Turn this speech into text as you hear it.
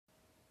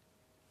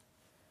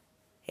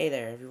Hey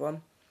there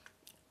everyone.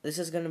 This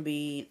is going to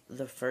be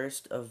the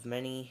first of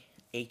many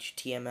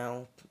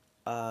HTML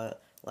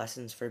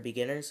lessons for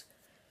beginners.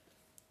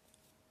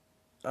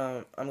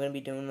 I'm going to be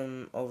doing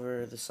them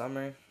over the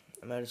summer.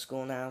 I'm out of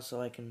school now,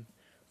 so I can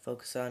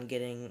focus on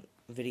getting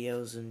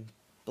videos and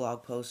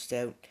blog posts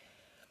out.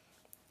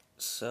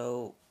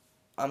 So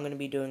I'm going to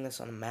be doing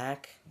this on a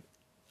Mac.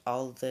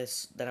 All of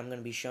this that I'm going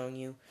to be showing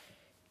you,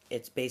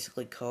 it's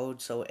basically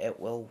code, so it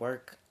will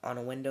work on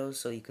a Windows,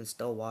 so you can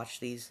still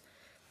watch these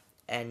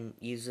and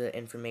use the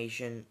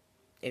information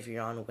if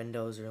you're on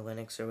Windows or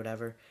Linux or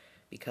whatever,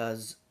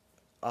 because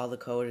all the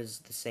code is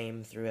the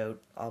same throughout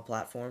all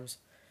platforms.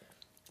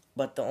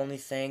 But the only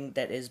thing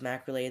that is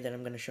Mac related that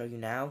I'm going to show you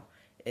now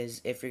is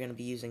if you're going to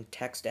be using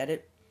TextEdit,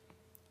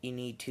 you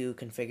need to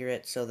configure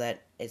it so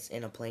that it's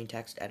in a plain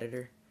text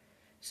editor.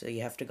 So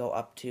you have to go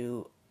up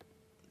to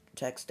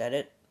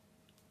TextEdit,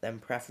 then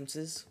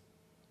Preferences,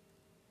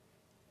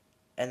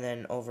 and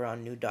then over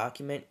on New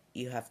Document,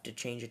 you have to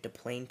change it to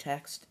plain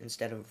text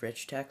instead of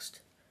rich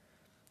text,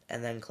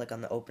 and then click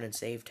on the Open and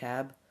Save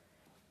tab,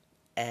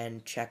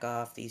 and check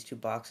off these two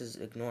boxes: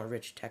 ignore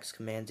rich text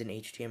commands in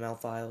HTML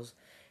files,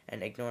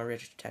 and ignore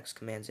rich text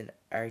commands in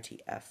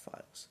RTF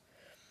files.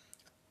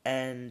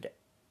 And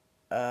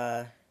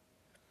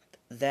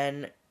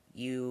then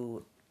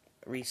you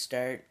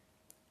restart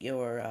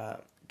your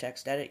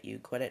TextEdit, you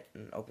quit it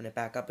and open it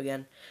back up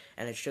again,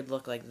 and it should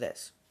look like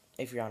this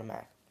if you're on a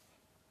Mac.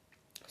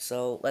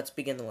 So let's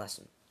begin the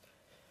lesson.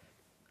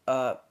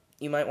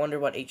 You might wonder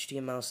what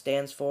HTML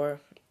stands for.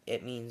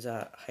 It means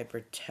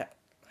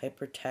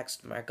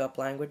hypertext markup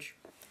language.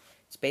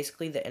 It's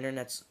basically the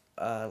internet's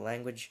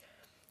language,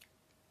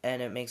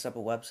 and it makes up a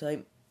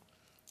website,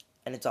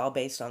 and it's all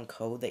based on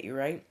code that you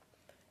write,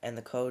 and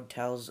the code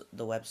tells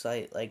the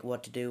website like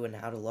what to do and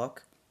how to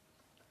look.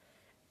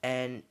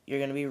 And you're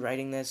going to be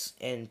writing this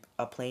in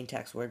a plain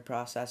text word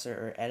processor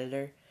or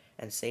editor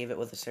and save it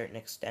with a certain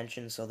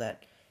extension so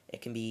that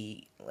it can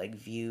be like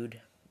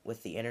viewed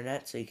with the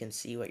internet, so you can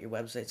see what your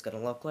website's going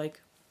to look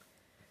like.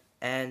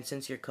 And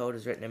since your code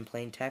is written in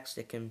plain text,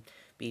 it can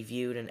be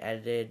viewed and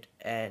edited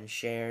and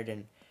shared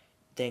and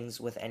things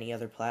with any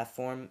other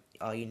platform.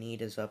 All you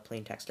need is a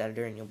plain text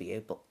editor, and you'll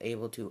be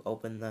able to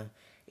open the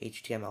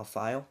HTML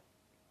file.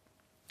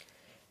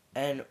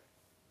 And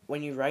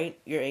when you write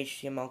your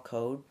HTML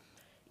code,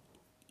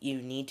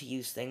 you need to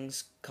use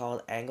things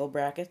called angle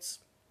brackets.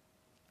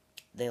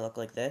 They look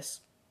like this.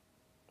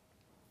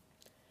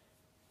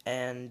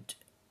 And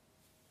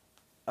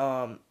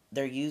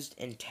they're used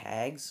in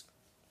tags,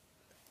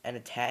 and a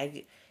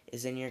tag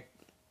is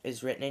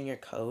written in your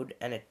code,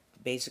 and it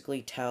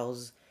basically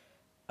tells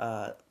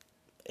the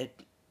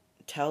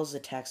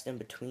text in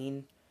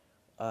between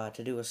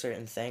to do a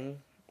certain thing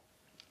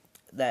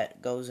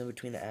that goes in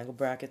between the angle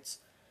brackets.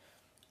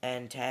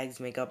 And tags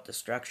make up the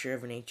structure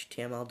of an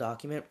HTML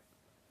document.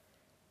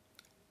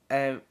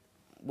 And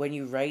when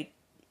you're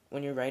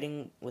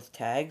writing with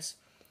tags,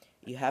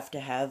 you have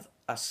to have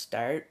a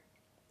start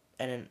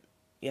and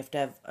you have to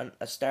have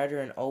a start or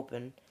an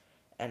open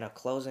and a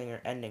closing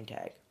or ending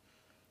tag.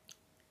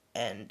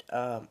 And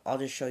I'll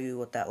just show you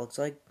what that looks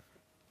like.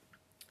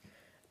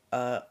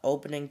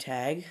 Opening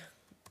tag,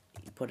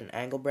 you put an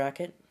angle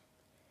bracket,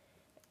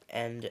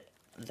 and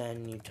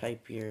then you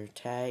type your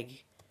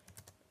tag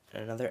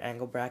and another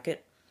angle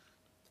bracket.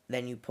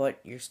 Then you put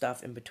your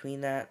stuff in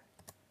between that.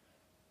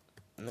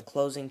 In the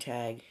closing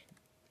tag,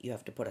 you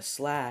have to put a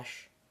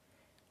slash,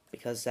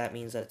 because that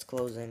means that it's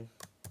closing,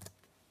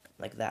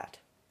 like that.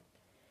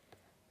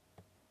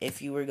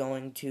 If you were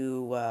going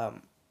to,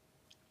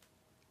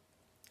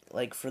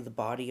 like for the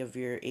body of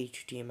your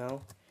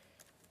HTML,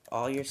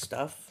 all your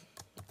stuff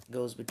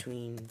goes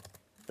between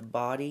the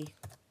body,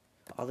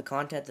 all the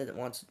content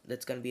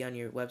that's going to be on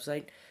your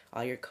website,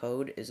 all your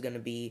code is going to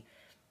be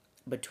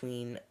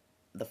between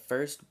the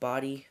first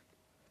body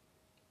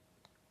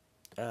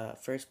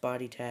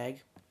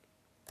tag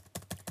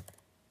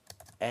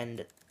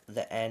and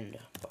the end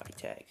body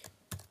tag.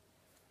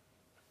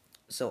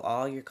 So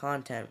all your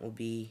content will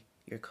be,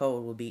 your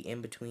code will be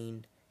in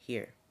between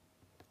here,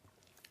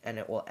 and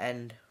it will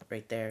end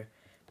right there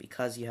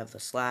because you have the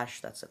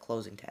slash. That's the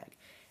closing tag.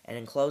 And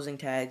in closing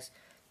tags,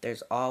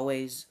 there's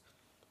always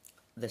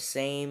the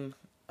same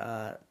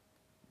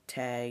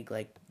tag,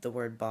 like the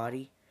word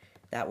body,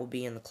 that will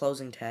be in the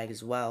closing tag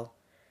as well,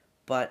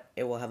 but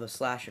it will have a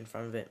slash in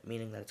front of it,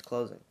 meaning that it's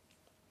closing.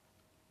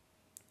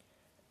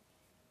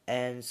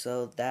 And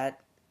so that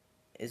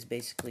is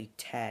basically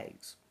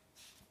tags.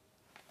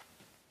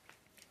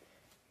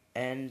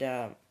 And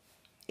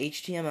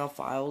HTML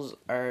files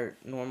are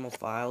normal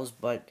files,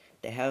 but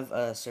they have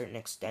a certain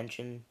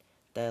extension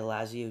that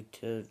allows you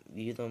to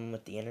view them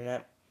with the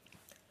internet.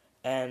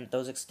 And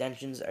those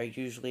extensions are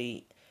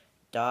usually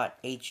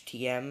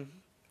 .htm,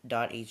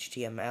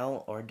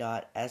 .html, or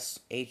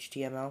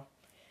 .shtml.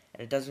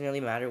 And it doesn't really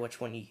matter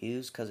which one you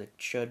use because it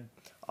should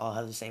all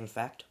have the same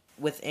effect.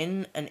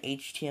 Within an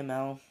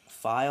HTML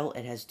file,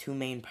 it has two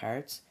main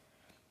parts: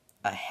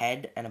 a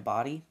head and a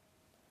body.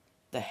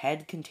 The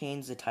head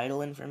contains the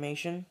title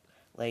information,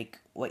 like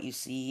what you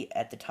see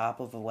at the top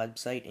of a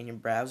website in your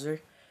browser.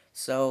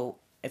 So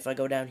if I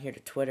go down here to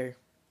Twitter,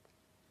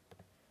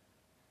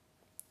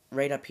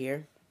 right up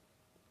here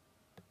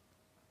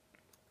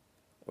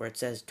where it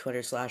says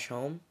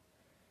Twitter/home,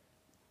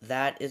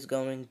 that is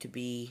going to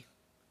be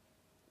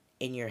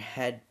in your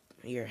header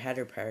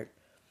part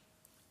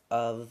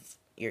of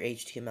your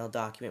HTML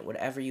document.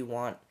 Whatever you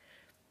want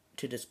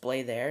to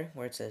display there,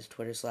 where it says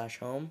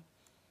Twitter/home,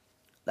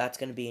 that's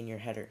going to be in your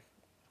header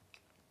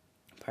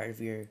part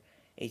of your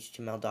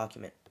HTML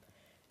document.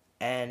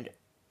 And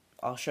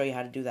I'll show you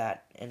how to do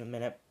that in a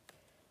minute.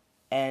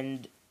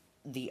 And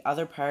the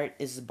other part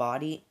is the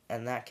body,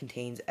 and that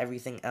contains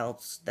everything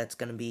else that's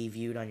going to be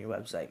viewed on your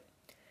website.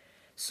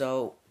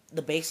 So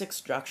the basic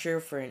structure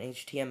for an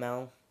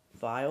HTML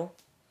file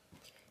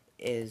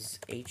is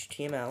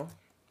HTML,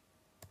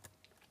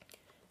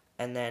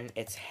 and then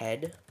it's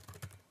head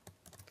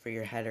for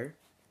your header,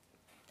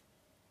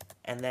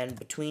 and then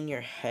between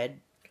your head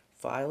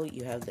file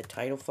you have the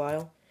title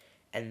file,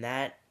 and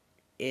that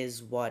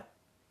is what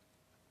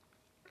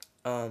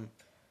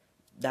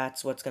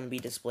that's what's going to be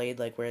displayed,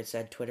 like where it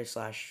said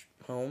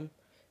Twitter/home.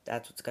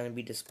 That's what's going to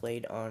be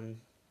displayed on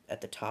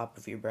at the top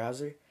of your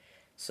browser.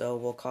 So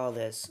we'll call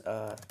this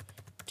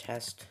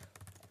test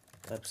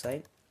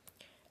website.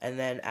 And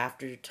then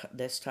after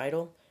this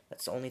title,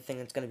 that's the only thing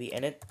that's going to be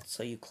in it.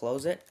 So you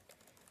close it.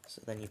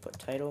 So then you put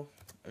title,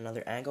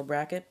 another angle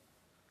bracket,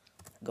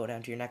 go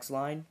down to your next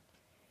line,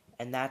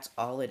 and that's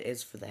all it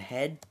is for the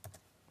head.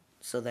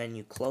 So then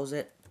you close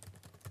it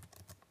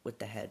with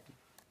the head.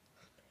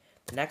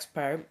 The next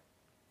part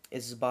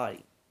is the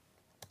body.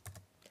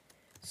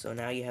 So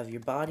now you have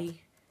your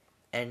body,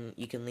 and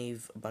you can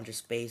leave a bunch of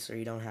space, or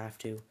you don't have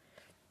to,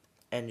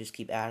 and just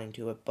keep adding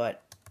to it.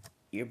 But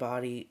your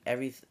body,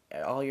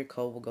 all your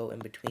code will go in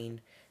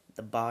between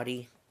the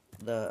body,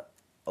 the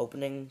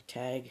opening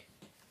tag,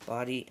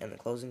 body, and the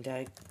closing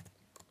tag.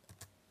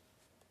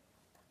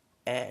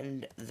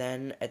 And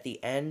then at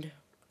the end,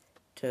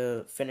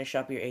 to finish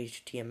up your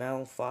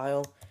HTML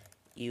file,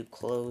 you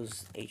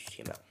close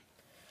HTML.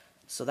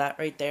 So that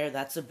right there,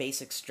 that's the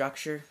basic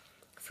structure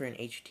for an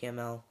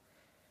HTML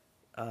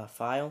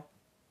file.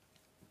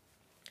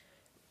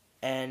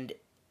 And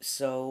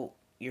so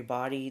your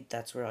body,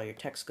 that's where all your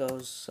text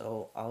goes.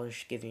 So I'll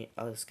just give you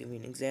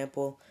an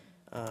example.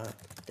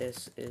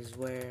 This is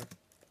where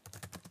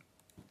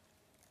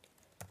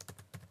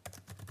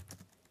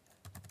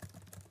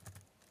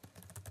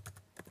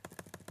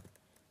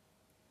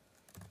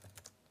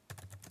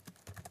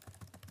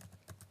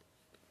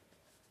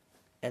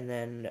and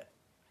then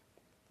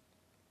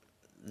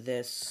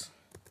this,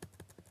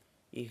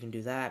 you can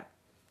do that.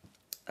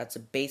 That's a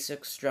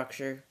basic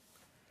structure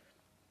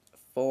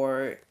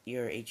for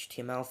your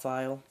HTML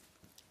file,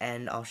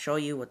 and I'll show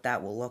you what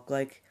that will look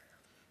like.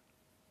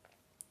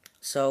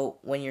 So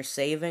when you're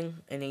saving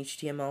an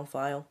HTML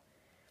file,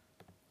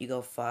 you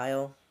go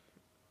File,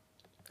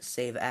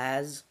 Save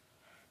As.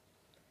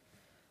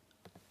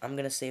 I'm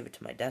gonna save it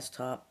to my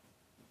desktop,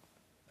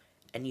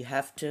 and you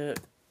have to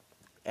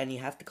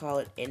call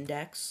it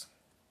index.htm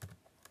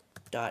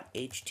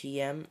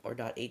or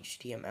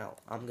 .html.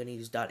 I'm gonna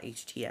use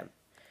 .htm.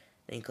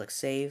 Then you click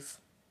Save.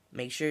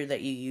 Make sure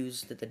that you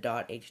use the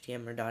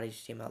 .htm or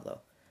 .html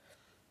though.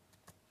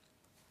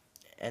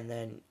 And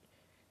then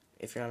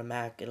if you're on a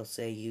Mac, it'll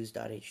say use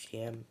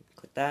 .htm.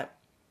 Click that.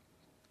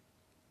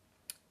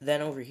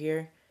 Then over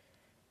here,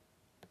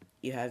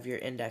 you have your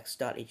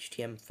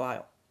index.htm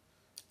file.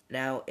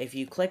 Now, if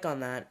you click on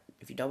that,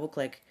 if you double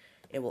click,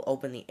 it will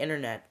open the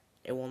internet.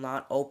 It will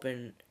not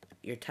open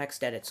your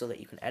text edit so that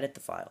you can edit the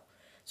file.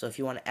 So if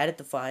you want to edit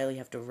the file, you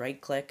have to right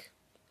click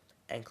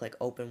and click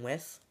Open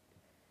With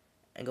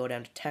and go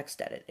down to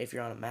Text Edit. If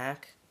you're on a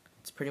Mac,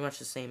 it's pretty much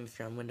the same if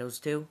you're on Windows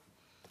too.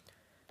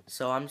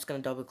 So I'm just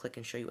going to double click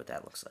and show you what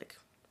that looks like.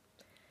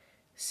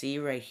 See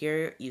right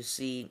here, you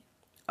see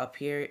up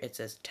here it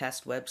says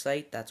test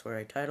website, that's where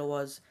our title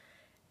was,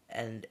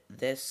 and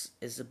this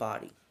is the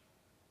body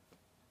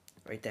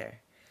right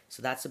there.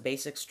 So that's the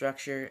basic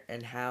structure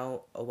and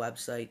how a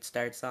website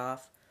starts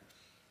off.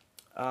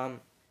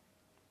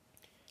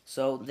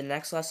 So the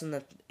next lesson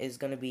that is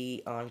going to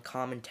be on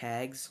common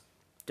tags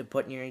to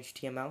put in your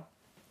HTML.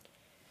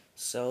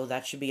 So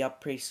that should be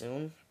up pretty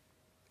soon.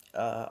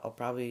 I'll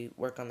probably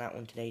work on that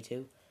one today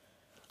too.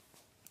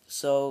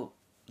 So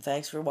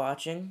thanks for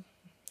watching.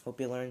 Hope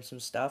you learned some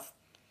stuff.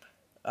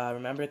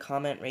 Remember to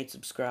comment, rate,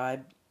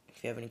 subscribe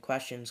if you have any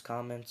questions,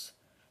 comments,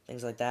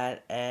 things like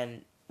that.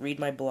 And read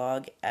my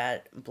blog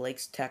at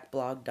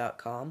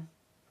blakestechblog.com.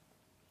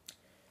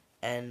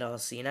 And I'll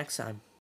see you next time.